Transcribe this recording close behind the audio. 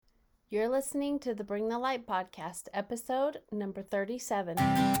You're listening to the Bring the Light podcast, episode number 37.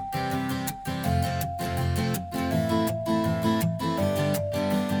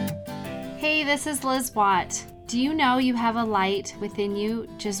 Hey, this is Liz Watt. Do you know you have a light within you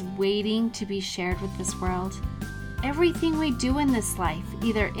just waiting to be shared with this world? Everything we do in this life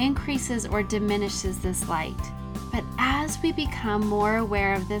either increases or diminishes this light. But as we become more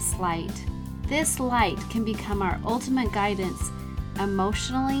aware of this light can become our ultimate guidance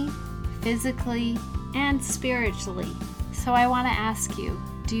emotionally, physically, and spiritually. So I want to ask you,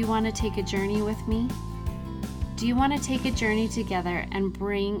 do you want to take a journey with me? Do you want to take a journey together and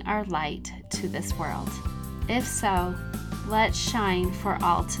bring our light to this world? If so, let's shine for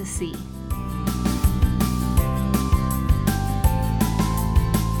all to see.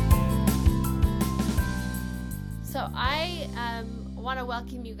 So I want to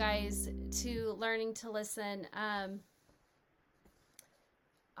welcome you guys to Learning to Listen.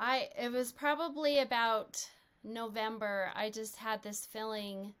 It was probably about November. I just had this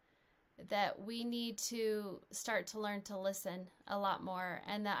feeling that we need to start to learn to listen a lot more,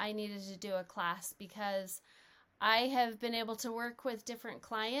 and that I needed to do a class because I have been able to work with different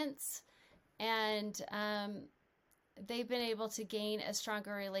clients, and they've been able to gain a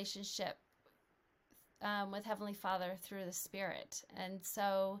stronger relationship with Heavenly Father through the Spirit. And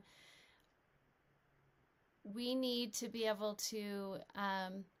so we need to be able to,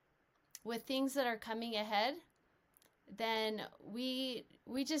 with things that are coming ahead, then we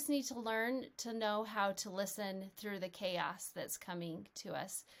just need to learn to know how to listen through the chaos that's coming to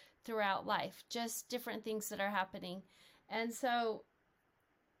us throughout life, just different things that are happening. And so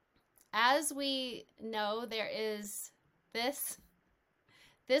as we know, there is this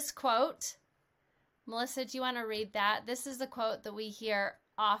quote. Melissa, do you want to read that? This is a quote that we hear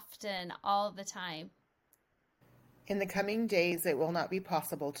often, all the time. In the coming days, it will not be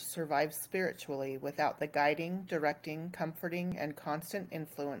possible to survive spiritually without the guiding, directing, comforting, and constant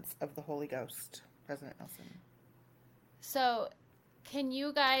influence of the Holy Ghost. President Nelson. So, can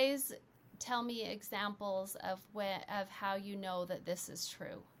you guys tell me examples of how you know that this is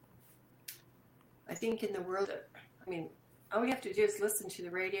true? I think in the world, all we have to do is listen to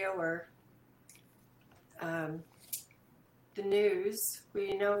the radio or the news.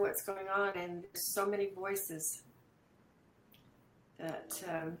 We know what's going on, and there's so many voices that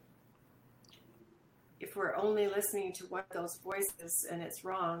if we're only listening to one of those voices and it's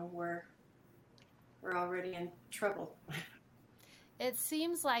wrong, we're already in trouble. It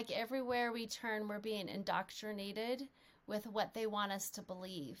seems like everywhere we turn, we're being indoctrinated with what they want us to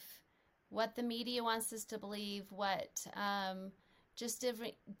believe, what the media wants us to believe, what just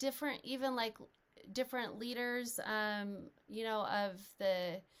different, even like different leaders, of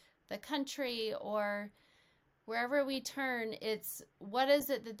the country, or wherever we turn, it's what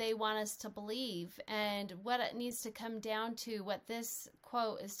is it that they want us to believe. And what it needs to come down to, what this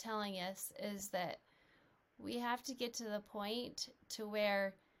quote is telling us, is that we have to get to the point to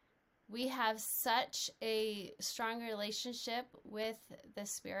where we have such a strong relationship with the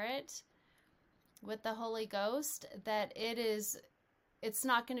Spirit, with the Holy Ghost, that it's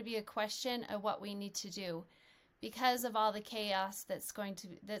not going to be a question of what we need to do because of all the chaos that's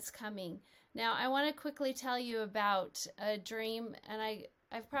coming. Now, I want to quickly tell you about a dream, and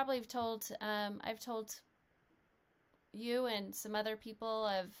I've probably told you and some other people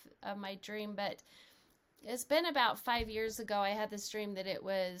of my dream, but it's been about 5 years ago. I had this dream that it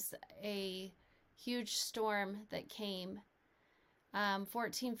was a huge storm that came,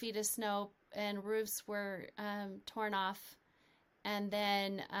 14 feet of snow, and roofs were torn off, and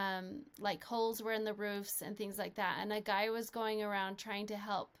then like holes were in the roofs and things like that. And a guy was going around trying to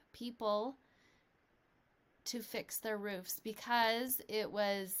help people to fix their roofs because it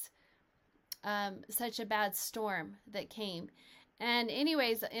was such a bad storm that came. And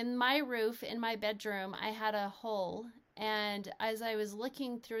anyways, in my roof, in my bedroom, I had a hole. And as I was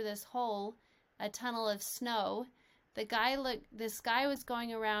looking through this hole, a tunnel of snow, this guy was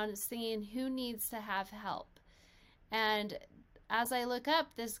going around seeing who needs to have help. And as I look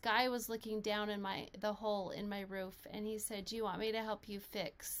up, this guy was looking down in the hole in my roof, and he said, "Do you want me to help you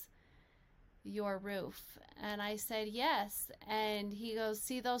fix your roof?" And I said, "Yes." And he goes,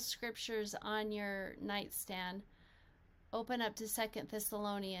 "See those scriptures on your nightstand? Open up to 2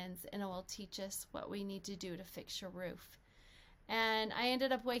 Thessalonians, and it will teach us what we need to do to fix your roof." And I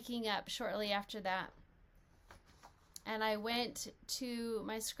ended up waking up shortly after that, and I went to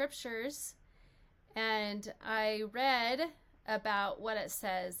my scriptures, and I read about what it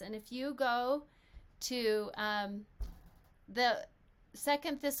says. And if you go to the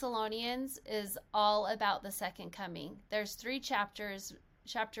 2 Thessalonians is all about the second coming. There's 3 chapters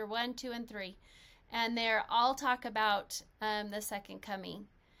chapter 1, 2, and 3. And they're all talk about the second coming.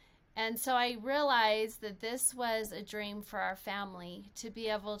 And so I realized that this was a dream for our family to be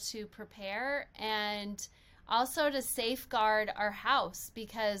able to prepare and also to safeguard our house,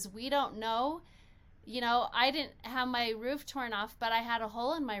 because we don't know. I didn't have my roof torn off, but I had a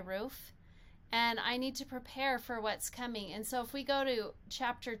hole in my roof, and I need to prepare for what's coming. And so if we go to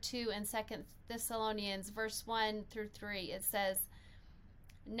chapter 2 and 2 Thessalonians, verse 1 through 3, it says,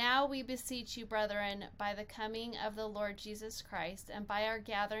 "Now we beseech you, brethren, by the coming of the Lord Jesus Christ, and by our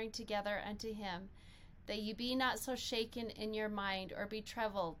gathering together unto him, that ye be not so shaken in your mind, or be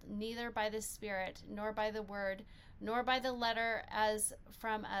troubled, neither by the Spirit, nor by the word, nor by the letter as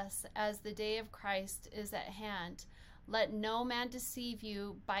from us, as the day of Christ is at hand. Let no man deceive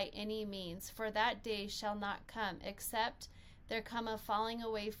you by any means, for that day shall not come, except there come a falling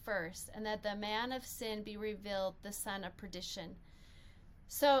away first, and that the man of sin be revealed, the son of perdition."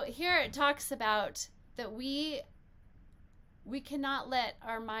 So here it talks about that we cannot let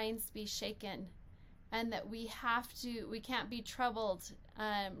our minds be shaken, and that we can't be troubled.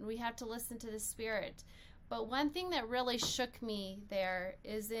 We have to listen to the Spirit. But one thing that really shook me there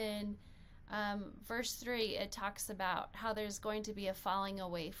is in verse 3, it talks about how there's going to be a falling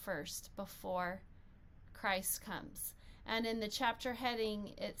away first before Christ comes. And in the chapter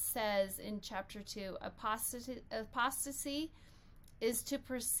heading, it says in chapter 2, apostasy is to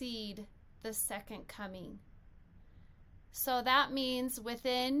precede the second coming. So that means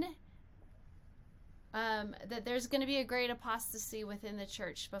that there's going to be a great apostasy within the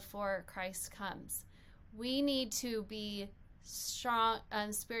church before Christ comes. We need to be strong,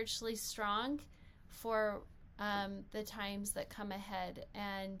 spiritually strong for the times that come ahead.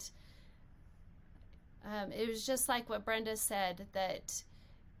 And it was just like what Brenda said, that,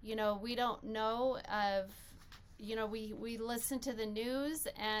 we don't know of, we listen to the news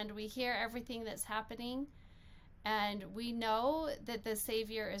and we hear everything that's happening. And we know that the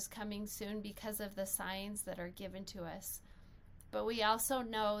Savior is coming soon because of the signs that are given to us. But we also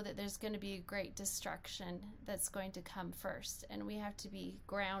know that there's going to be a great destruction that's going to come first, and we have to be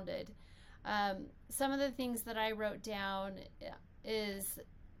grounded. Some of the things that I wrote down is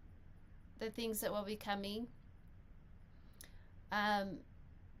the things that will be coming.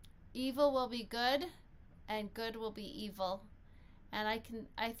 Evil will be good, and good will be evil. And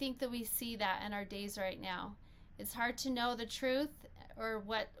I think that we see that in our days right now. It's hard to know the truth, or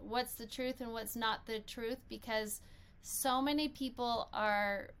what's the truth and what's not the truth, because so many people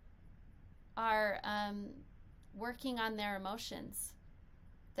are working on their emotions.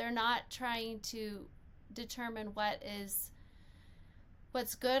 They're not trying to determine what's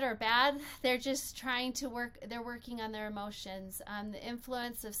good or bad. They're just trying to they're working on their emotions. The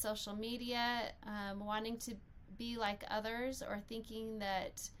influence of social media, wanting to be like others, or thinking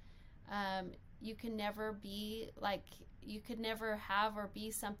that you can never have or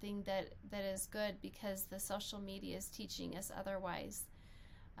be something that is good, because the social media is teaching us otherwise.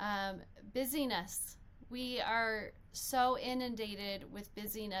 Busyness. We are so inundated with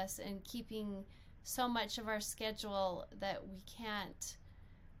busyness and keeping so much of our schedule that we can't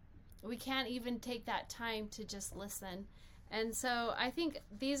even take that time to just listen. And so I think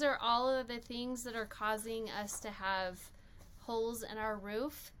these are all of the things that are causing us to have holes in our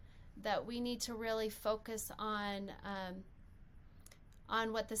roof, that we need to really focus on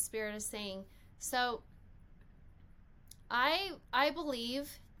what the Spirit is saying. So I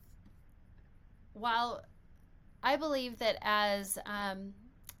believe that as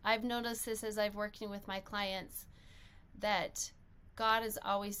I've noticed this as I've working with my clients, that God is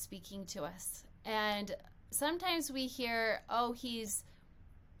always speaking to us. And sometimes we hear,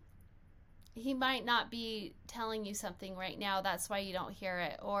 he might not be telling you something right now, that's why you don't hear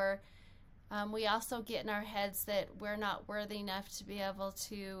it. Or we also get in our heads that we're not worthy enough to be able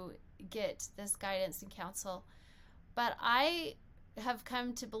to get this guidance and counsel. But I have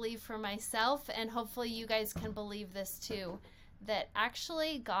come to believe for myself, and hopefully you guys can believe this too, that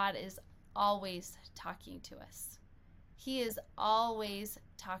actually God is always talking to us. He is always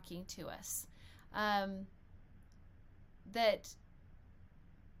talking to us. That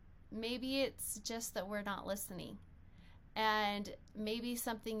maybe it's just that we're not listening, and maybe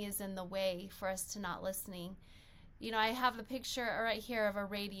something is in the way for us to not listening. I have a picture right here of a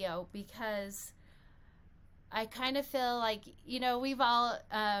radio, because I kind of feel like, we've all,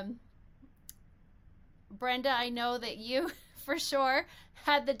 Brenda, I know that you for sure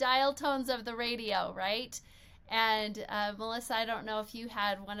had the dial tones of the radio, right? And Melissa, I don't know if you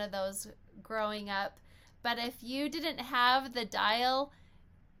had one of those growing up, but if you didn't have the dial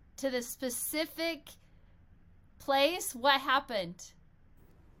to the specific place, what happened?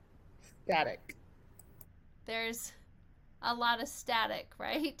 Static. There's a lot of static,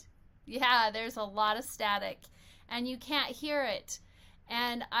 right? Yeah, there's a lot of static, and you can't hear it.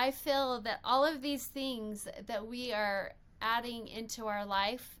 And I feel that all of these things that we are adding into our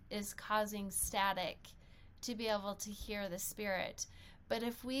life is causing static to be able to hear the Spirit. But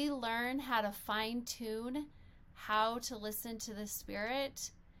if we learn how to fine tune how to listen to the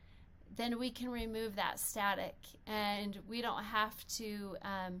Spirit, then we can remove that static, and we don't have to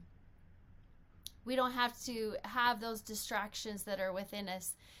have those distractions that are within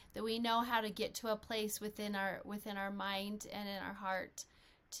us, that we know how to get to a place within our mind and in our heart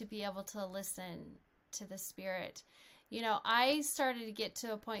to be able to listen to the Spirit. You know, I started to get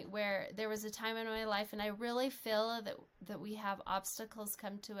to a point where there was a time in my life, and I really feel that we have obstacles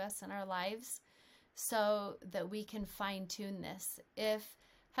come to us in our lives so that we can fine tune this. If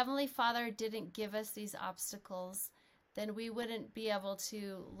Heavenly Father didn't give us these obstacles, then we wouldn't be able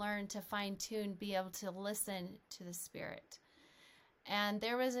to learn to fine tune, be able to listen to the Spirit. And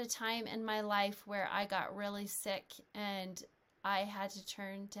there was a time in my life where I got really sick and I had to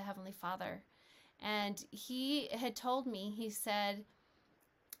turn to Heavenly Father. And He had told me, He said,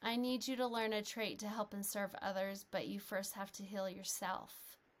 I need you to learn a trait to help and serve others, but you first have to heal yourself.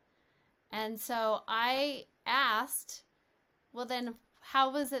 And so I asked, well, then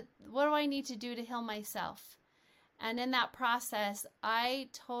what do I need to do to heal myself? And in that process, I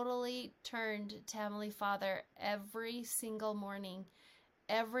totally turned to Heavenly Father every single morning.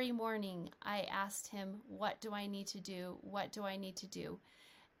 Every morning, I asked Him, what do I need to do? What do I need to do?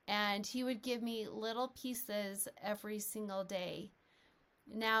 And He would give me little pieces every single day.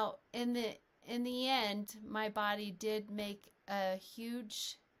 Now, in the end, my body did make a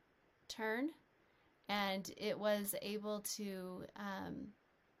huge turn, and it was able to,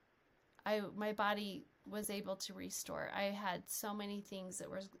 my body was able to restore. I had so many things that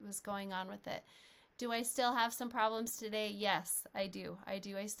was going on with it. Do I still have some problems today? Yes, I do. I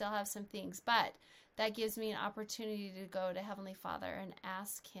still have some things, but that gives me an opportunity to go to Heavenly Father and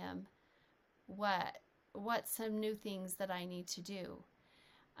ask Him what some new things that I need to do.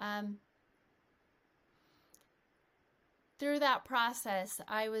 Through that process,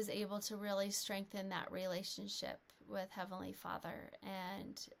 I was able to really strengthen that relationship with Heavenly Father.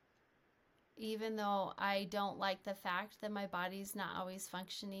 And even though I don't like the fact that my body's not always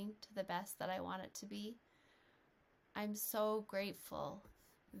functioning to the best that I want it to be, I'm so grateful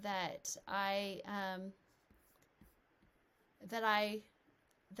that I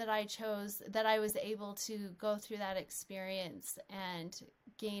was able to go through that experience and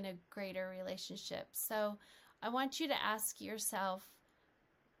gain a greater relationship. So I want you to ask yourself,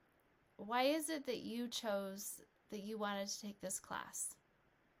 why is it that you chose that you wanted to take this class?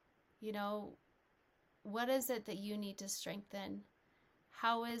 You know, what is it that you need to strengthen?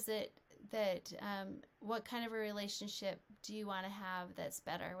 How is it that, what kind of a relationship do you want to have that's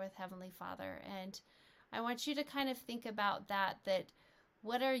better with Heavenly Father? And I want you to kind of think about that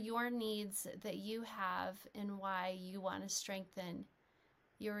what are your needs that you have and why you want to strengthen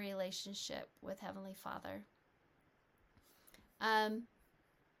your relationship with Heavenly Father.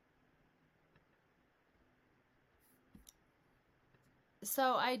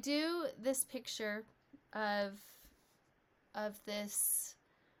 So I do this picture of this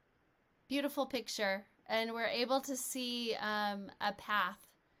beautiful picture, and we're able to see a path,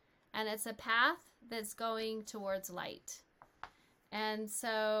 and it's a path that's going towards light. And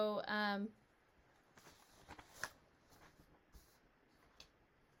so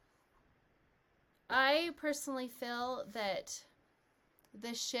I personally feel that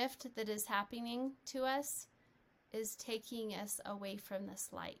the shift that is happening to us is taking us away from this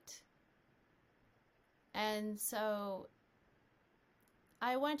light. And so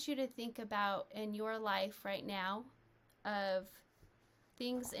I want you to think about in your life right now of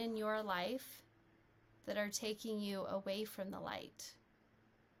things in your life that are taking you away from the light.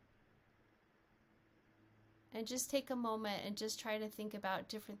 And just take a moment and just try to think about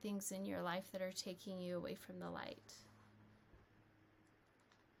different things in your life that are taking you away from the light.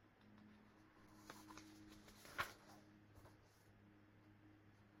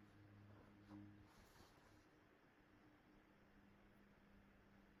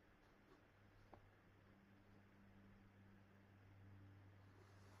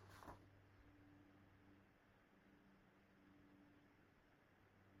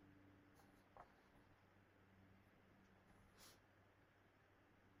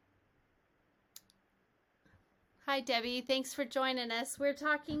 Hi, Debbie. Thanks for joining us. We're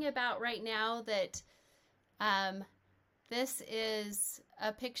talking about right now that this is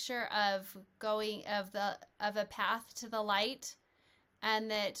a picture of a path to the light,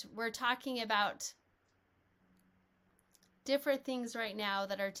 and that we're talking about different things right now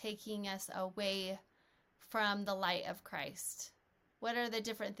that are taking us away from the light of Christ. What are the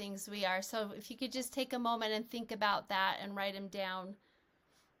different things we are? So if you could just take a moment and think about that and write them down.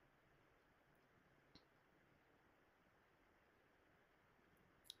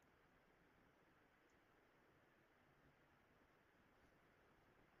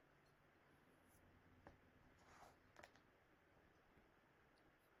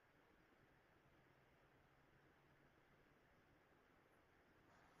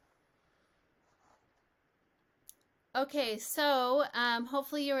 Okay, so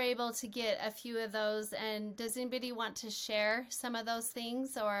hopefully you're able to get a few of those. And does anybody want to share some of those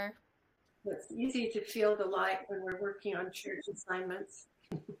things, or? It's easy to feel the light when we're working on church assignments.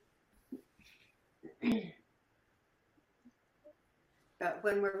 But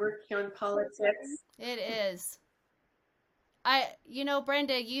when we're working on politics, It is.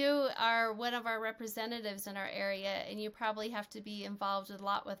 Brenda, you are one of our representatives in our area, and you probably have to be involved a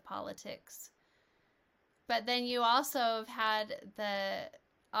lot with politics. But then you also have had the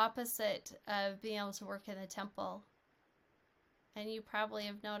opposite of being able to work in the temple. And you probably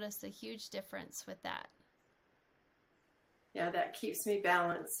have noticed a huge difference with that. yeah, that keeps me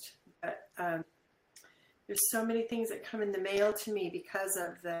balanced. But there's so many things that come in the mail to me because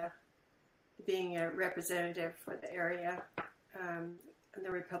of being a representative for the area in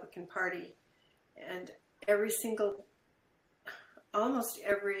the Republican Party. And almost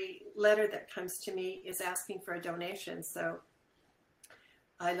every letter that comes to me is asking for a donation. So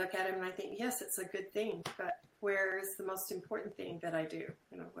I look at them and I think, yes, it's a good thing, but where is the most important thing that I do?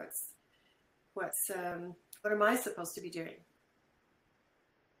 What am I supposed to be doing?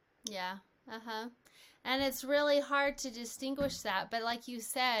 Yeah. And it's really hard to distinguish that. But like you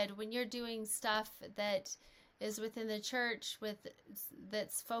said, when you're doing stuff that is within the church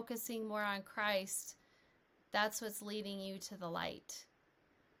that's focusing more on Christ, that's what's leading you to the light.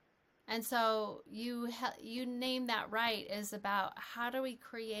 And so you name that right, is about how do we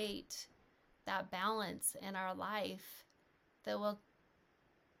create that balance in our life that will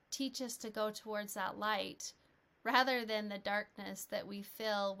teach us to go towards that light rather than the darkness that we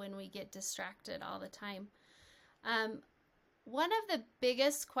feel when we get distracted all the time. One of the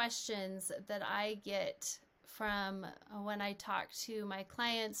biggest questions that I get from when I talk to my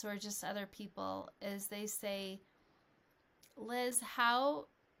clients or just other people is they say, Liz, how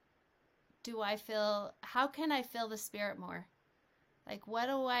can I feel the Spirit more? Like, what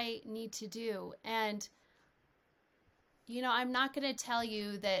do I need to do? And I'm not going to tell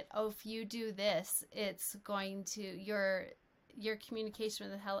you that, if you do this, it's going to, your communication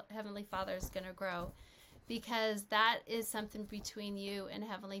with the Heavenly Father is going to grow, because that is something between you and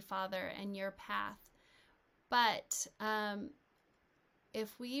Heavenly Father and your path. But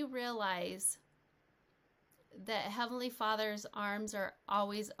if we realize that Heavenly Father's arms are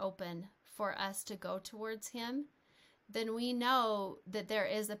always open for us to go towards Him, then we know that there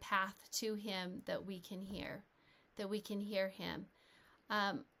is a path to Him that we can hear Him.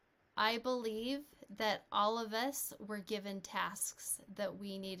 I believe that all of us were given tasks that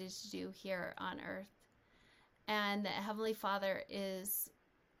we needed to do here on earth, and that Heavenly Father is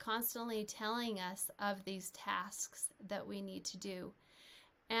constantly telling us of these tasks that we need to do.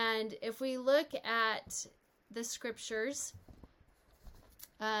 And if we look at the scriptures,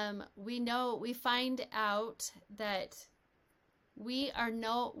 we find out that we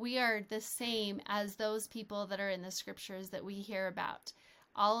are the same as those people that are in the scriptures that we hear about.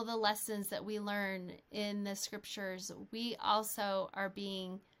 All of the lessons that we learn in the scriptures, we also are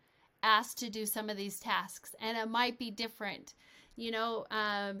being asked to do some of these tasks, and it might be different.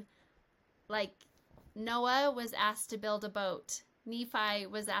 Like Noah was asked to build a boat. Nephi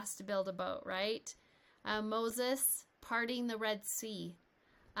was asked to build a boat, right? Moses parting the Red Sea.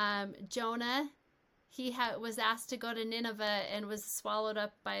 Jonah, he was asked to go to Nineveh and was swallowed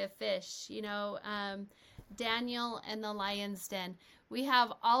up by a fish. Daniel and the lion's den. We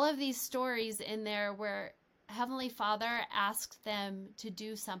have all of these stories in there where Heavenly Father asked them to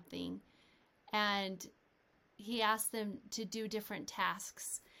do something, and He asked them to do different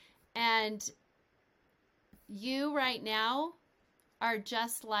tasks. And you right now are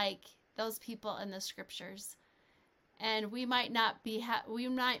just like those people in the scriptures. And we might not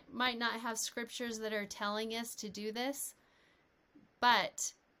have scriptures that are telling us to do this,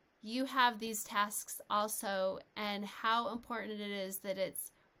 but you have these tasks also, and how important it is that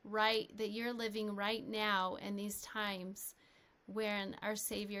it's right, that you're living right now in these times when our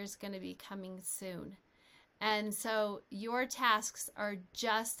Savior is going to be coming soon. And so your tasks are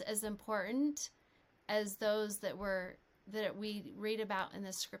just as important as those that were that we read about in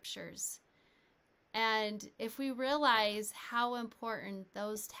the scriptures. And if we realize how important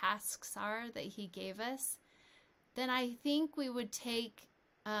those tasks are that he gave us, then I think we would take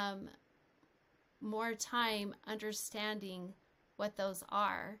more time understanding what those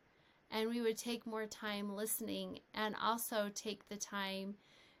are. And we would take more time listening, and also take the time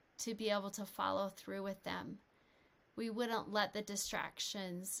to be able to follow through with them. We wouldn't let the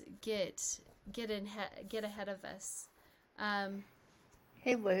distractions get ahead of us.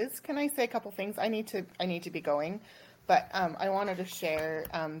 Hey Liz, can I say a couple things? I need to be going, but I wanted to share.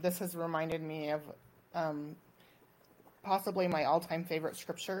 This has reminded me of possibly my all-time favorite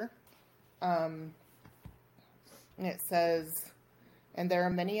scripture. And it says, "And there are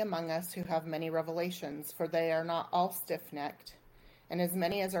many among us who have many revelations, for they are not all stiff-necked. And as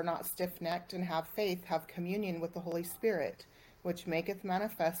many as are not stiff-necked and have faith have communion with the Holy Spirit, which maketh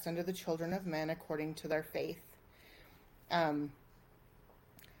manifest unto the children of men according to their faith."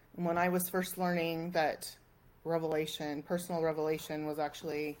 When I was first learning that personal revelation was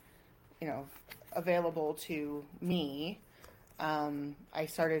actually, available to me, I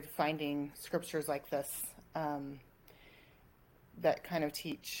started finding scriptures like this that kind of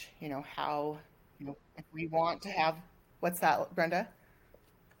teach, how, if we want to have, what's that, Brenda?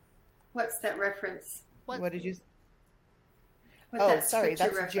 What's that reference? What did you? What Sorry,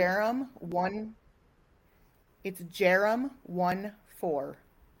 that's reference? Jerem 1. It's Jerem 1:4.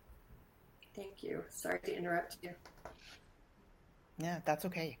 Thank you. Sorry to interrupt you. Yeah, that's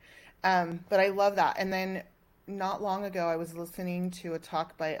okay. But I love that. And then not long ago, I was listening to a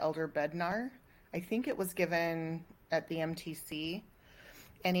talk by Elder Bednar. I think it was given at the MTC.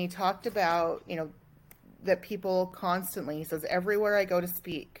 And he talked about, that people constantly, he says, everywhere I go to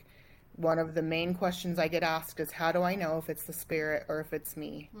speak, one of the main questions I get asked is, how do I know if it's the Spirit or if it's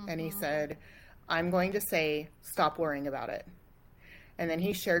me? Mm-hmm. And he said, I'm going to say, stop worrying about it. And then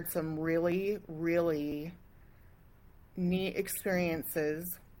he shared some really, really neat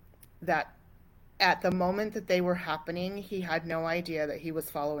experiences that at the moment that they were happening, he had no idea that he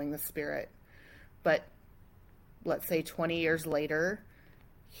was following the Spirit. But let's say 20 years later,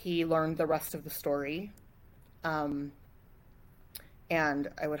 he learned the rest of the story. And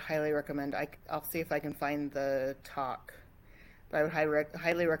I would highly recommend, I'll see if I can find the talk, but I would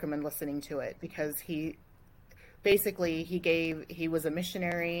highly recommend listening to it, because he was a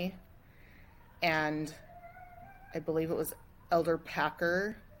missionary, and I believe it was Elder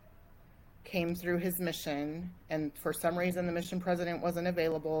Packer came through his mission, and for some reason the mission president wasn't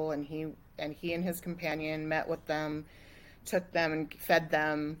available, and he and his companion met with them, took them and fed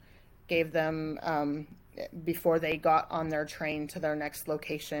them, gave them, before they got on their train to their next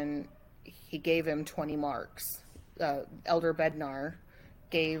location, he gave him 20 marks. Elder Bednar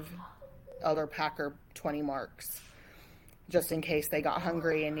gave Elder Packer 20 marks, just in case they got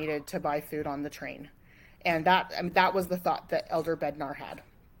hungry and needed to buy food on the train. And that was the thought that Elder Bednar had.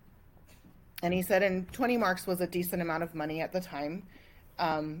 And he said, and 20 marks was a decent amount of money at the time.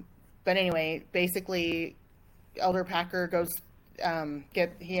 But anyway, basically, Elder Packer goes,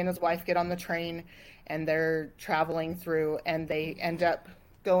 he and his wife get on the train, and they're traveling through, and they end up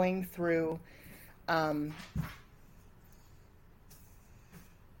going through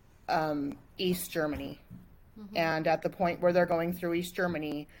East Germany. Mm-hmm. And at the point where they're going through East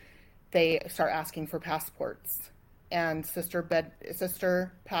Germany, they start asking for passports. And Sister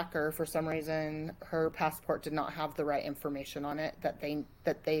Packer, for some reason, her passport did not have the right information on it that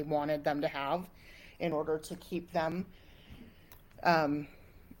they wanted them to have in order to keep them, in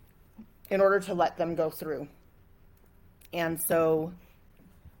order to let them go through. And so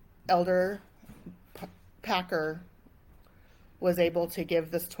Elder Packer was able to give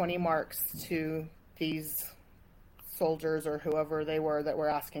this 20 marks to these soldiers or whoever they were that were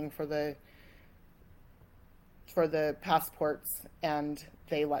asking for the passports, and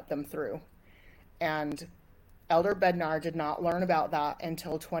they let them through. And Elder Bednar did not learn about that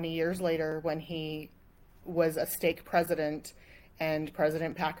until 20 years later, when he was a stake president, and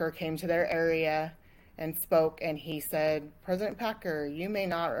President Packer came to their area and spoke, and he said, President Packer,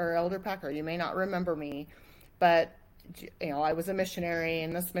 or Elder Packer, you may not remember me, but I was a missionary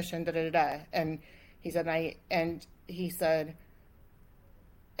in this mission, And he said,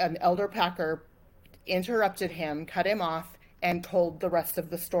 and Elder Packer interrupted him, cut him off, and told the rest of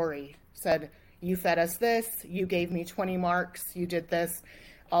the story. Said, you fed us this, you gave me 20 marks, you did this,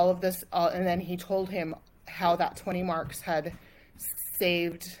 all of this, and then he told him how that 20 marks had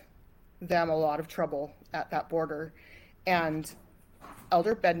saved them a lot of trouble at that border. And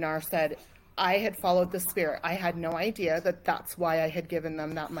Elder Bednar said, I had followed the Spirit. I had no idea that that's why I had given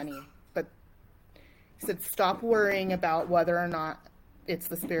them that money. But He said, stop worrying about whether or not it's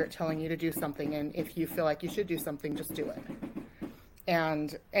the Spirit telling you to do something. And if you feel like you should do something, just do it.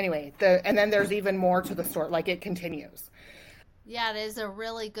 And anyway, and then there's even more to the story. Like, it continues. Yeah, it is a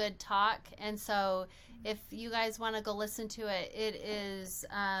really good talk. And so if you guys want to go listen to it, it is,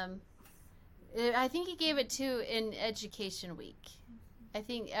 I think he gave it to in Education Week.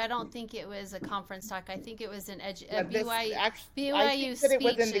 I don't think it was a conference talk. I think it was an BYU I think that it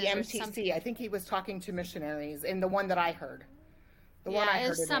was in the MTC. I think he was talking to missionaries in the one that I heard. The one I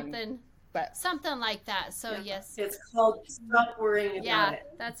heard it something, but something like that. So yeah, yes, it's called Stop Worrying About It.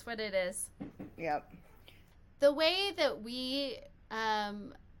 Yeah, that's what it is. Yep. The way that we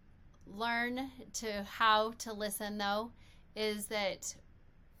learn to how to listen, though, is that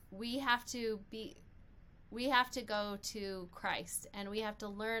we have to go to Christ, and we have to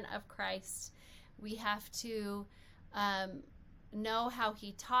learn of Christ. We have to know how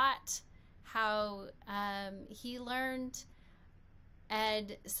he taught, how he learned.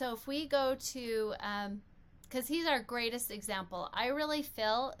 And so if we go to, because he's our greatest example, I really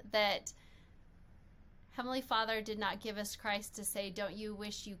feel that Heavenly Father did not give us Christ to say, don't you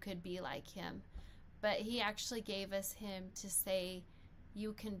wish you could be like him? But he actually gave us him to say,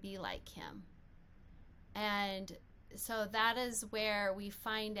 you can be like him. And so that is where we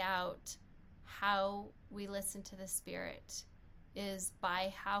find out how we listen to the Spirit, is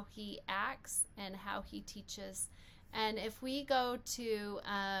by how he acts and how he teaches. And if we go to,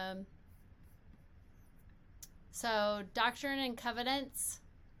 so Doctrine and Covenants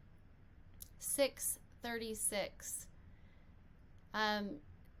 6:36.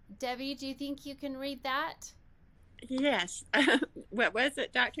 Debbie, do you think you can read that? Yes. What was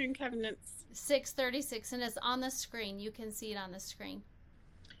it? Doctrine and Covenants 6:36, and it's on the screen. You can see it on the screen.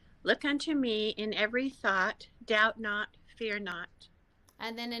 Look unto me in every thought, doubt not, fear not.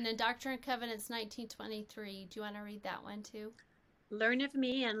 And then in a Doctrine and Covenants 19:23, do you want to read that one too? Learn of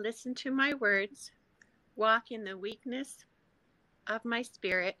me and listen to my words. Walk in the weakness of my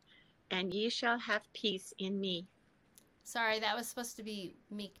spirit, and ye shall have peace in me. Sorry, that was supposed to be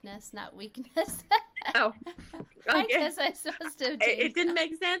meekness, not weakness. Oh, okay. I guess I'm supposed to. It didn't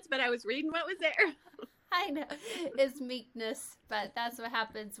make sense, but I was reading what was there. I know it's meekness, but that's what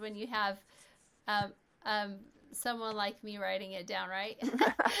happens when you have someone like me writing it down, right?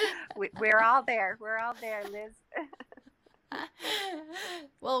 We're all there. We're all there, Liz.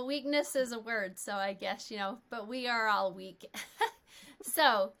 Well, weakness is a word, so I guess, but we are all weak.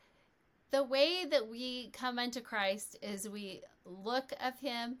 So the way that we come into Christ is we look of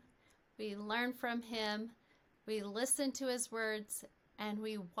him, we learn from him, we listen to his words, and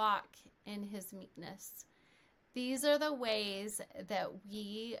we walk in his meekness. These are the ways that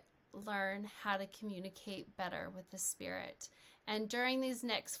we learn how to communicate better with the Spirit. And during these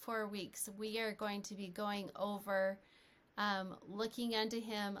next 4 weeks, we are going to be going over looking unto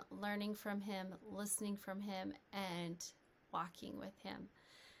him, learning from him, listening from him, and walking with him.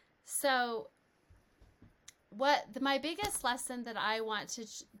 So my biggest lesson that I want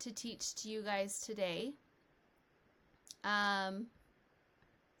to teach to you guys today, let's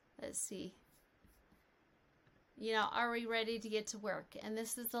see. Are we ready to get to work? And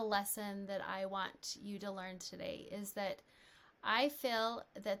this is the lesson that I want you to learn today, is that I feel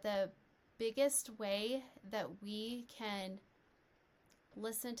that the biggest way that we can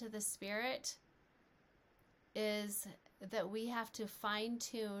listen to the Spirit is that we have to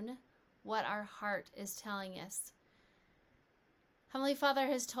fine-tune what our heart is telling us. Heavenly Father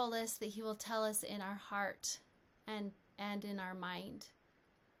has told us that he will tell us in our heart and in our mind.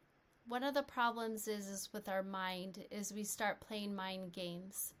 One of the problems is with our mind is we start playing mind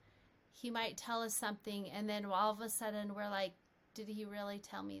games. He might tell us something, and then all of a sudden we're like, did he really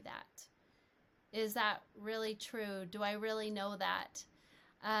tell me that? Is that really true? Do I really know that?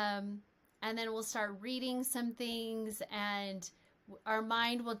 And then we'll start reading some things, and our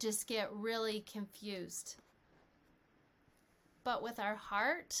mind will just get really confused. But with our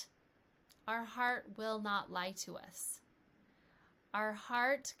heart will not lie to us. Our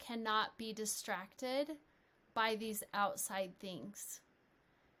heart cannot be distracted by these outside things.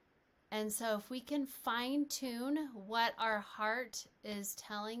 And so if we can fine tune what our heart is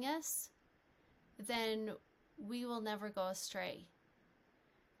telling us, then we will never go astray.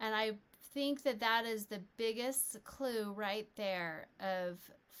 And I think that is the biggest clue right there of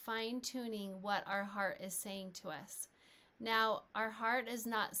fine-tuning what our heart is saying to us. Now, our heart is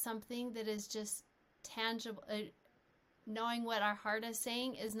not something that is just tangible. Knowing what our heart is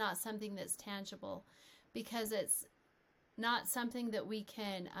saying is not something that's tangible, because it's not something that we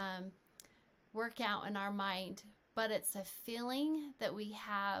can work out in our mind, but it's a feeling that we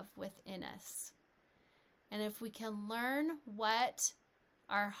have within us. And if we can learn what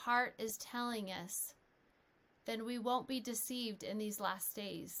our heart is telling us, then we won't be deceived in these last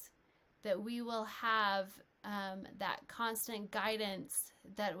days, that we will have that constant guidance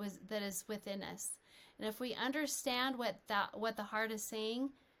that is within us. And if we understand what the heart is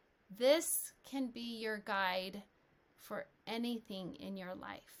saying, this can be your guide for anything in your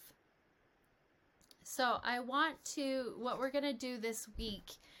life. So what we're going to do this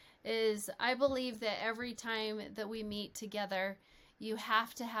week is, I believe that every time that we meet together, you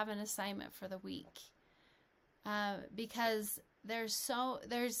have to have an assignment for the week. Because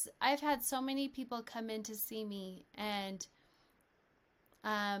I've had so many people come in to see me, and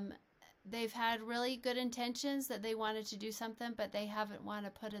they've had really good intentions that they wanted to do something, but they haven't want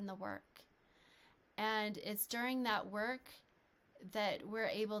to put in the work. And it's during that work that we're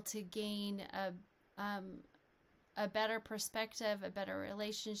able to gain a better perspective, a better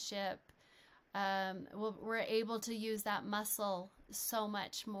relationship. We're able to use that muscle so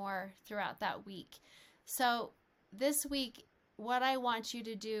much more throughout that week. So this week, what I want you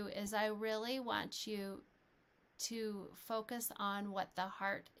to do is, I really want you to focus on what the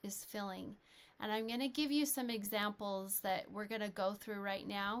heart is feeling. And I'm going to give you some examples that we're going to go through right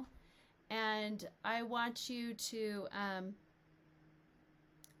now. And I want you to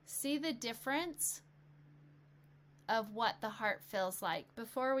see the difference of what the heart feels like.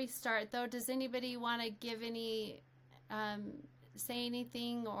 Before we start, though, does anybody want to give say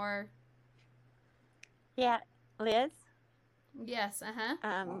anything or? Yeah, Liz? Yes,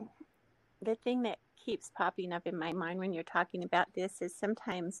 The thing that keeps popping up in my mind when you're talking about this is,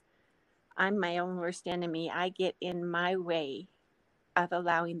 sometimes I'm my own worst enemy. I get in my way of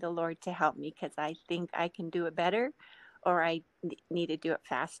allowing the Lord to help me because I think I can do it better, or I need to do it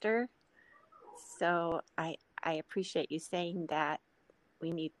faster. So I appreciate you saying that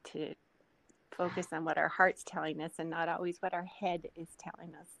we need to focus on what our heart's telling us and not always what our head is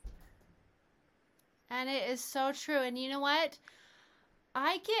telling us. And it is so true. And you know what?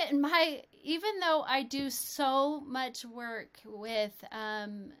 Even though I do so much work with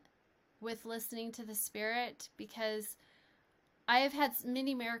listening to the Spirit, because I have had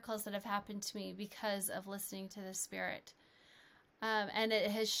many miracles that have happened to me because of listening to the Spirit. And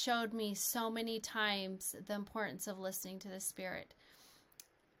it has showed me so many times the importance of listening to the Spirit.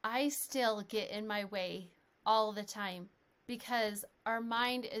 I still get in my way all the time because our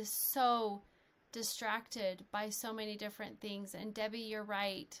mind is so distracted by so many different things. And Debbie, you're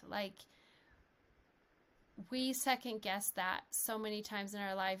right. Like, we second guess that so many times in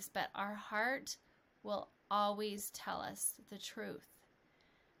our lives, but our heart will always tell us the truth.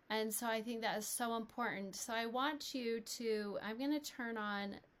 And so I think that is so important. So I want you to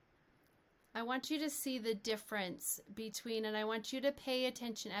see the difference between, and I want you to pay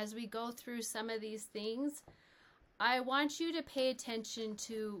attention as we go through some of these things. I want you to pay attention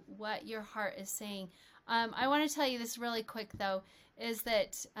to what your heart is saying. I want to tell you this really quick, though, is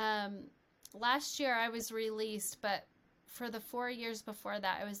that last year I was released, but for the 4 years before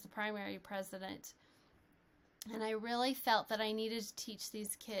that, I was the primary president. And I really felt that I needed to teach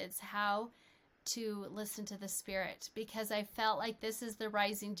these kids how to listen to the Spirit, because I felt like this is the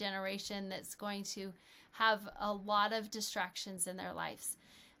rising generation that's going to have a lot of distractions in their lives.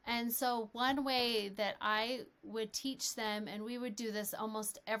 And so one way that I would teach them, and we would do this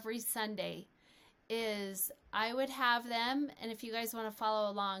almost every Sunday, is I would have them, and if you guys want to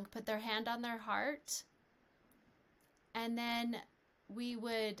follow along, put their hand on their heart, and then we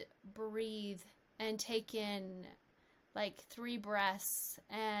would breathe and take in like 3 breaths,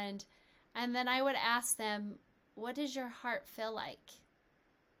 and then I would ask them, what does your heart feel like?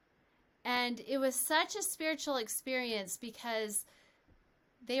 And it was such a spiritual experience because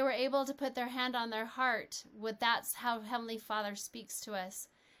they were able to put their hand on their heart. That's how Heavenly Father speaks to us.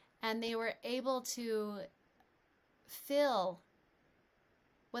 And they were able to feel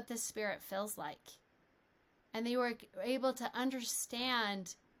what the Spirit feels like. And they were able to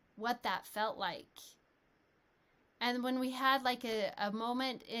understand what that felt like. And when we had like a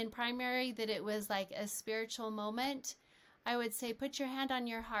moment in primary that it was like a spiritual moment, I would say, put your hand on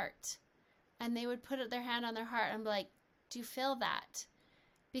your heart. And they would put their hand on their heart and be like, do you feel that?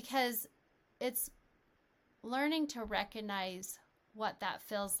 Because it's learning to recognize what that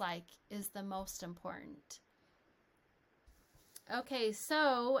feels like is the most important. Okay,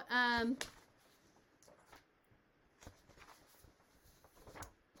 so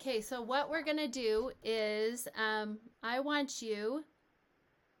what we're going to do is I want you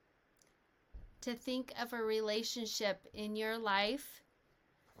to think of a relationship in your life.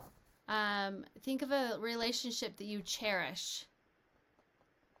 Think of a relationship that you cherish.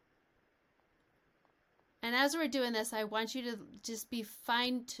 And as we're doing this, I want you to just be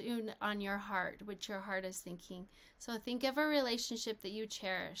fine-tuned on your heart, what your heart is thinking. So think of a relationship that you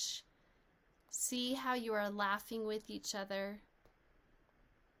cherish. See how you are laughing with each other.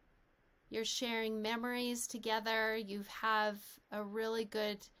 You're sharing memories together. You have a really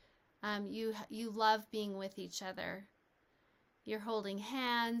good, you love being with each other. You're holding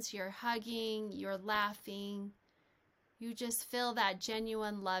hands, you're hugging, you're laughing. You just feel that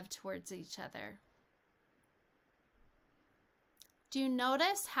genuine love towards each other. Do you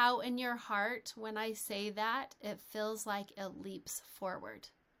notice how in your heart, when I say that, it feels like it leaps forward?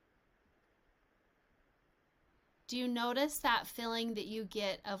 Do you notice that feeling that you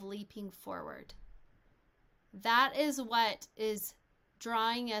get of leaping forward? That is what is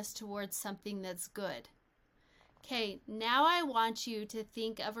drawing us towards something that's good. Okay, now I want you to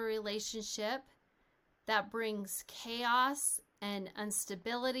think of a relationship that brings chaos and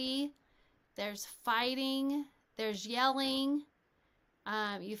instability. There's fighting, there's yelling.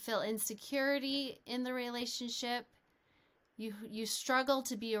 You feel insecurity in the relationship. You struggle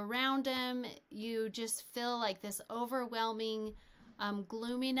to be around them. You just feel like this overwhelming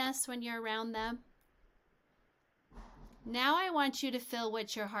gloominess when you're around them. Now I want you to feel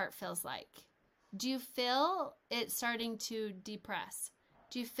what your heart feels like. Do you feel it starting to depress?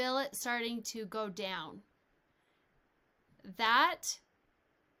 Do you feel it starting to go down? That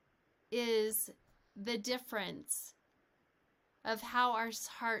is the difference of how our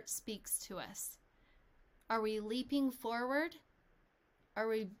heart speaks to us. Are we leaping forward? Are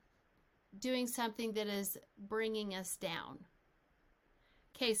we doing something that is bringing us down?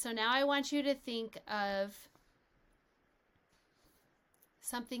 Okay, so now I want you to think of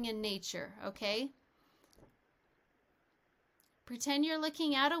something in nature, okay? Pretend you're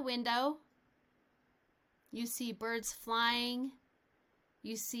looking out a window. You see birds flying.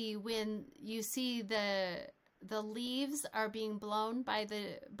 You see the leaves are being blown by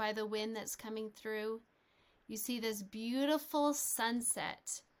the wind that's coming through. You see this beautiful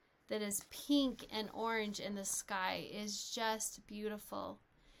sunset that is pink and orange in the sky. Is just beautiful.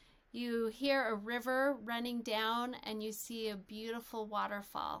 You hear a river running down and you see a beautiful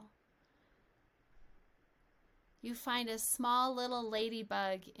waterfall. You find a small little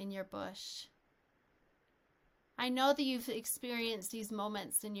ladybug in your bush. I know that you've experienced these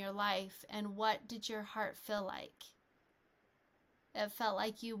moments in your life, and what did your heart feel like? It felt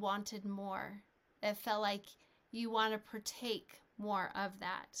like you wanted more. It felt like you want to partake more of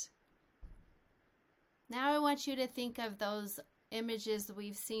that. Now I want you to think of those images that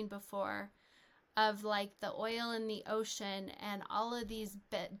we've seen before of like the oil in the ocean, and all of these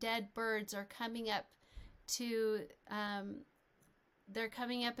dead birds are coming up to they're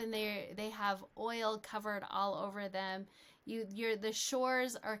coming up and they have oil covered all over them. The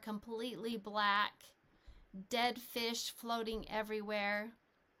shores are completely black, dead fish floating everywhere.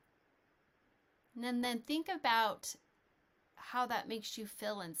 And then think about how that makes you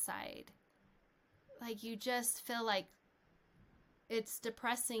feel inside. Like you just feel like it's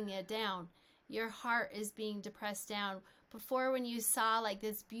depressing it down. Your heart is being depressed down. Before, when you saw like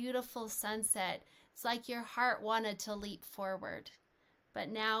this beautiful sunset, it's like your heart wanted to leap forward. But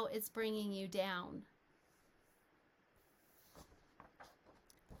now it's bringing you down.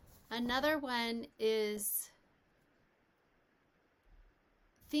 Another one is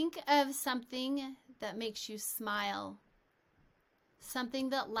think of something that makes you smile. Something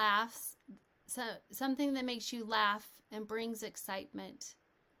that laughs, something that makes you laugh and brings excitement.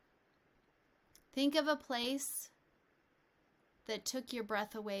 Think of a place that took your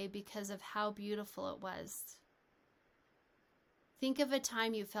breath away because of how beautiful it was. Think of a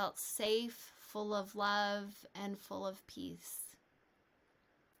time you felt safe, full of love, and full of peace.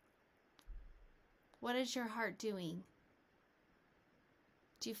 What is your heart doing?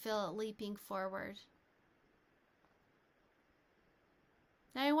 Do you feel it leaping forward?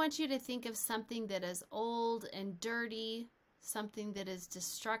 Now I want you to think of something that is old and dirty, something that is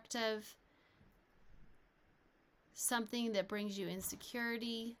destructive, something that brings you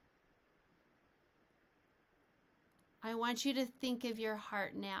insecurity. I want you to think of your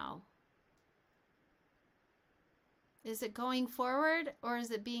heart now. Is it going forward or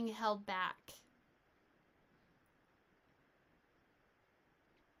is it being held back?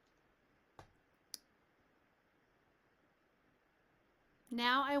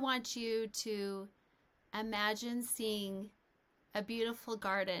 Now I want you to imagine seeing a beautiful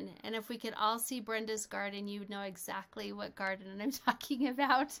garden. And if we could all see Brenda's garden, you would know exactly what garden I'm talking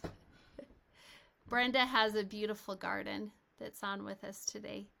about. Brenda has a beautiful garden that's on with us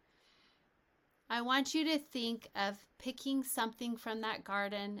today. I want you to think of picking something from that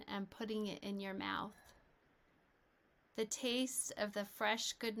garden and putting it in your mouth. the taste of the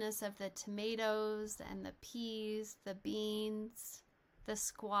fresh goodness of the tomatoes and the peas, the beans, the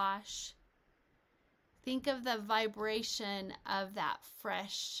squash. Think of the vibration of that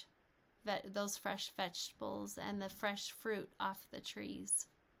those fresh vegetables and the fresh fruit off the trees.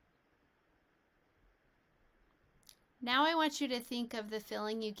 Now I want you to think of the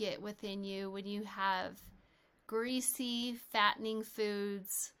feeling you get within you when you have greasy, fattening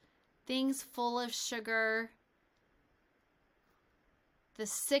foods, things full of sugar, the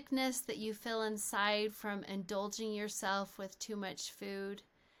sickness that you feel inside from indulging yourself with too much food,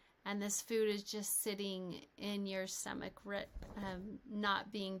 and this food is just sitting in your stomach,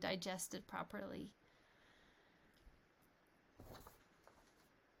 not being digested properly.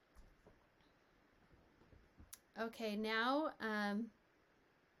 Okay, now I'm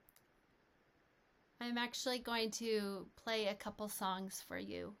actually going to play a couple songs for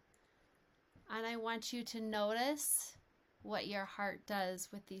you. And I want you to notice what your heart does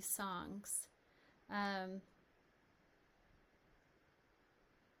with these songs.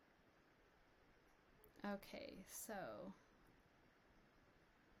 Okay, so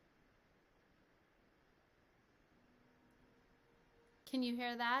can you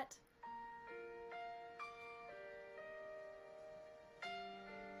hear that?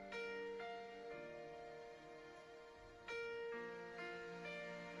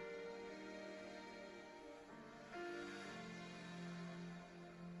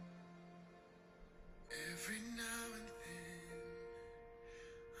 Every now and then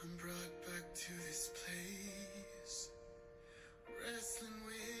I'm brought back to this place, wrestling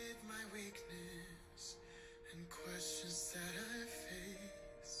with my weakness and questions that I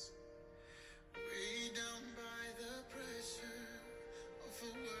face, weighed down by the pressure of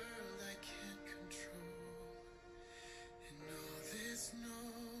a world I can't control, and all this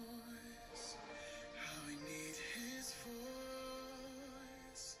noise, how I need his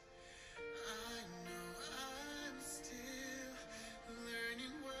voice. I know I'm still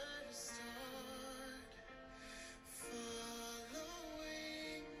learning where to start, following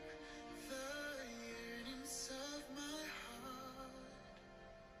the yearnings of my heart,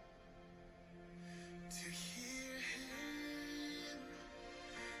 to hear him,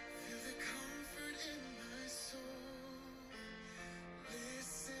 feel the comfort in my soul,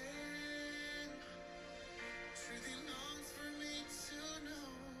 listen, truth he longs for me to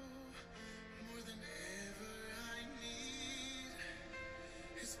know. More than ever I need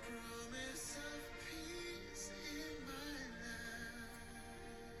his promise of peace in my life.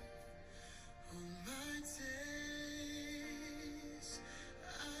 All my days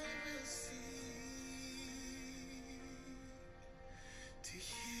I will seek to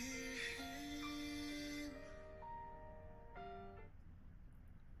hear him.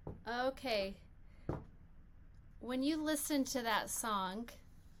 Okay. When you listen to that song,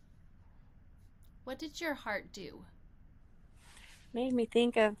 what did your heart do? Made me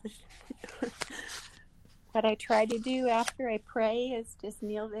think of what I try to do after I pray is just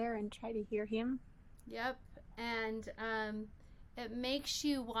kneel there and try to hear him. Yep. And it makes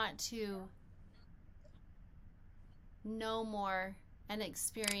you want to know more and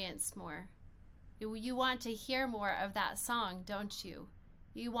experience more. You want to hear more of that song, don't you?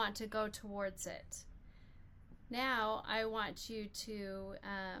 You want to go towards it. Now I want you to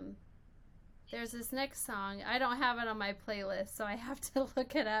there's this next song. I don't have it on my playlist, so I have to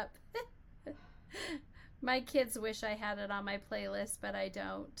look it up. My kids wish I had it on my playlist, but I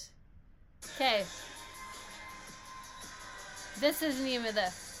don't. Okay. This isn't even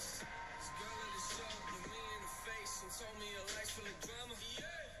the...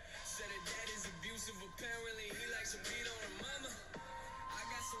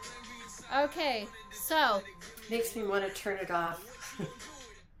 Okay, so... Makes me want to turn it off.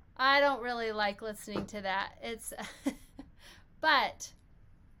 I don't really like listening to that. It's... But...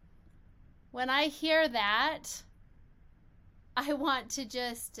 when I hear that, I want to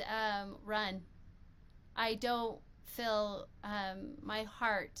just run. I don't feel, my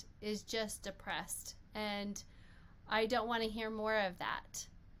heart is just depressed, and I don't want to hear more of that.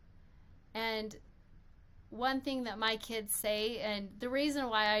 And one thing that my kids say, and the reason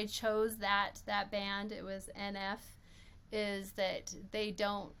why I chose that band, it was NF, is that they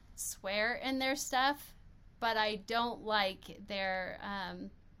don't swear in their stuff, but I don't like their...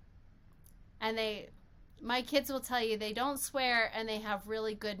 and my kids will tell you they don't swear and they have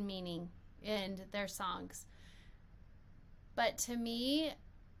really good meaning in their songs. But to me,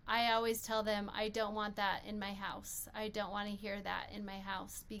 I always tell them I don't want that in my house. I don't want to hear that in my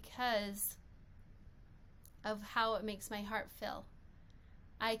house because of how it makes my heart feel.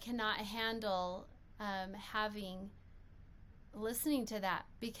 I cannot handle having listening to that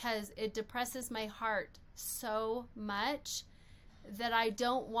because it depresses my heart so much that I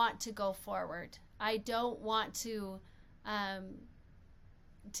don't want to go forward. I don't want to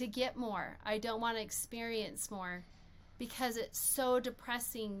get more. I don't want to experience more because it's so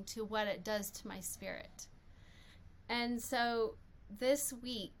depressing to what it does to my spirit. And so this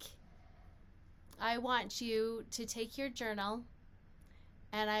week, I want you to take your journal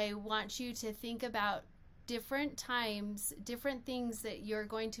and I want you to think about different times, different things that you're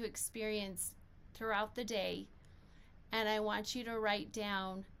going to experience throughout the day. And I want you to write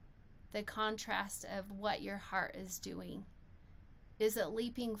down the contrast of what your heart is doing. Is it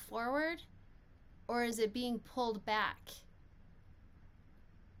leaping forward or is it being pulled back?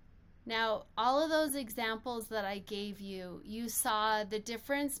 Now, all of those examples that I gave you, you saw the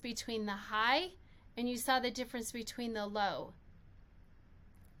difference between the high and you saw the difference between the low.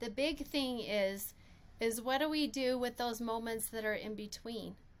 The big thing is what do we do with those moments that are in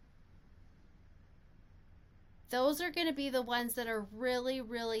between? Those are going to be the ones that are really,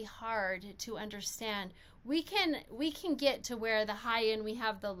 really hard to understand. We can get to where the high and we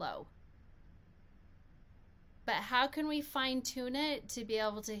have the low. But how can we fine tune it to be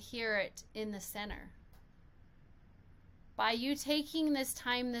able to hear it in the center? By you taking this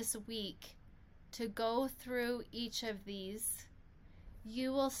time this week to go through each of these,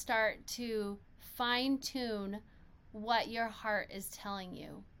 you will start to fine tune what your heart is telling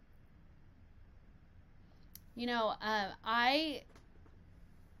you. You know, I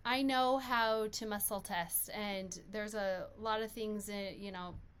know how to muscle test, and there's a lot of things that, you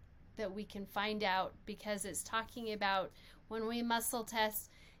know, that we can find out because it's talking about when we muscle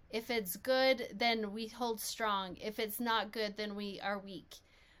test, if it's good, then we hold strong. If it's not good, then we are weak.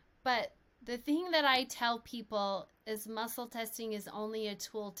 But the thing that I tell people is muscle testing is only a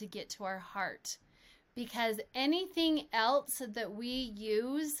tool to get to our heart, because anything else that we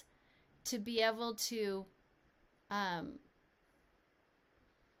use to be able to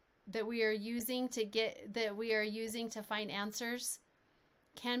that we are using to find answers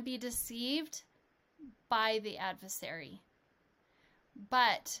can be deceived by the adversary.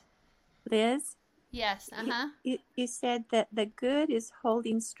 But Liz, yes, you said that the good is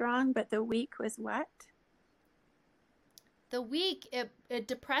holding strong, but the weak was what? The weak, it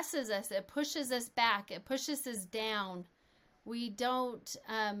depresses us, it pushes us back, it pushes us down. We don't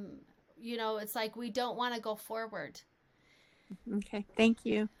you know, it's like we don't want to go forward. Okay, thank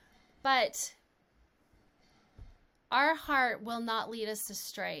you. But our heart will not lead us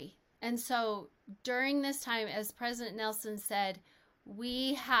astray. And so during this time, as President Nelson said,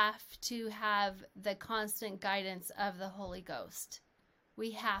 we have to have the constant guidance of the Holy Ghost.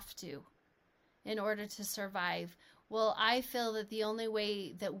 We have to, in order to survive. Well, I feel that the only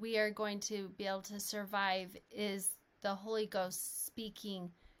way that we are going to be able to survive is the Holy Ghost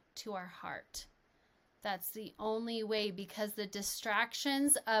speaking to our heart. That's the only way, because the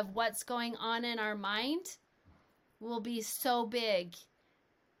distractions of what's going on in our mind will be so big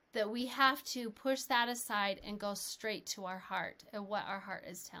that we have to push that aside and go straight to our heart and what our heart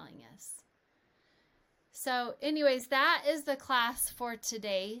is telling us. So anyways, that is the class for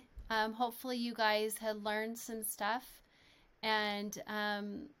today. Hopefully you guys had learned some stuff, and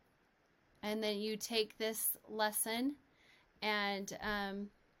then you take this lesson and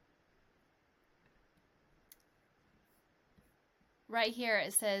right here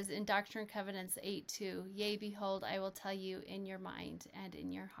it says in Doctrine and Covenants 8:2, yea, behold, I will tell you in your mind and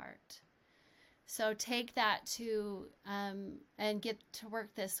in your heart. So take that to and get to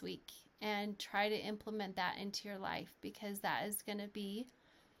work this week and try to implement that into your life, because that is going to be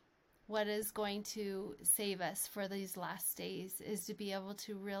what is going to save us for these last days, is to be able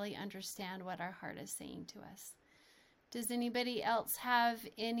to really understand what our heart is saying to us. Does anybody else have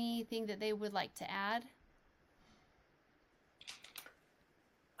anything that they would like to add?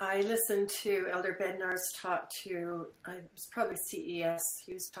 I listened to Elder Bednar's talk to, it was probably CES.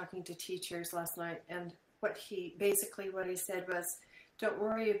 He was talking to teachers last night, and what he said was, don't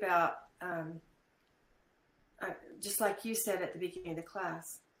worry about, just like you said at the beginning of the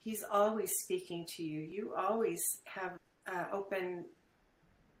class, he's always speaking to you. You always have open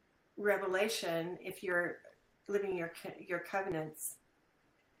revelation if you're living your covenants.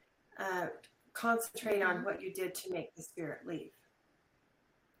 Concentrate on what you did to make the Spirit leave.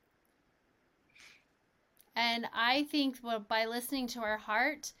 And I think by listening to our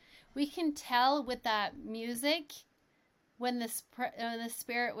heart, we can tell with that music when the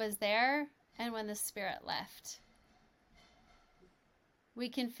Spirit was there and when the Spirit left. We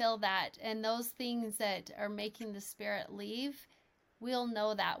can feel that. And those things that are making the Spirit leave, we'll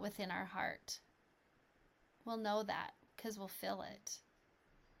know that within our heart. We'll know that because we'll feel it.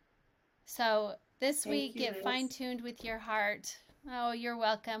 So this Thank week, you, get Liz. fine-tuned with your heart. Oh, you're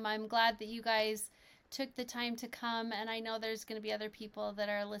welcome. I'm glad that you guys took the time to come, and I know there's going to be other people that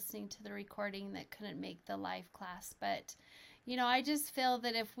are listening to the recording that couldn't make the live class, but I just feel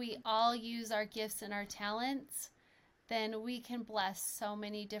that if we all use our gifts and our talents, then we can bless so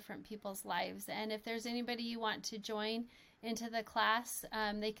many different people's lives. And if there's anybody you want to join into the class,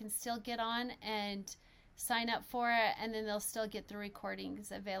 they can still get on and sign up for it, and then they'll still get the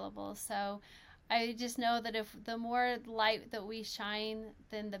recordings available. So I just know that if the more light that we shine,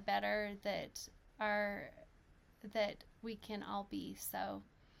 then the better that we can all be. So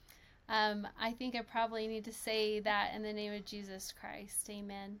I think I probably need to say that in the name of Jesus Christ.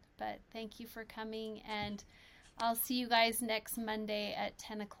 Amen. But thank you for coming, and I'll see you guys next Monday at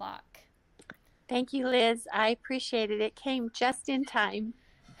 10 o'clock. Thank you, Liz. I appreciate it. It came just in time.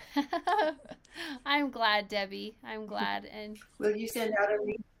 I'm glad, Debbie. I'm glad. And Will you send out a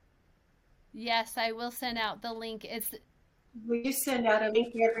link? yes, I will send out the link. Will you send out a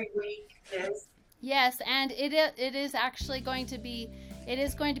link every week, Liz? Yes, and it is actually going to be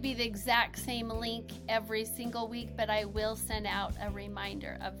the exact same link every single week, but I will send out a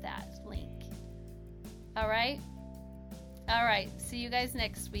reminder of that link. All right? All right. See you guys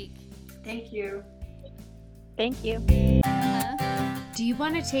next week. Thank you. Thank you. Do you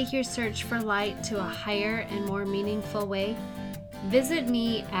want to take your search for light to a higher and more meaningful way? Visit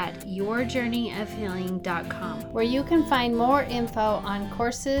me at yourjourneyofhealing.com, where you can find more info on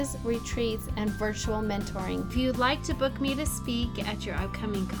courses, retreats, and virtual mentoring. If you'd like to book me to speak at your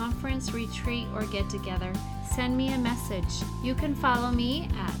upcoming conference, retreat, or get together, send me a message. You can follow me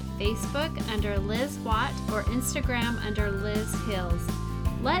at Facebook under Liz Watt or Instagram under Liz Hills.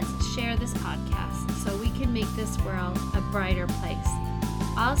 Let's share this podcast so we can make this world a brighter place.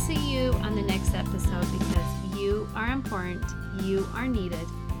 I'll see you on the next episode, because you are important, you are needed,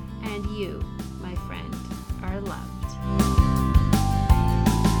 and you, my friend,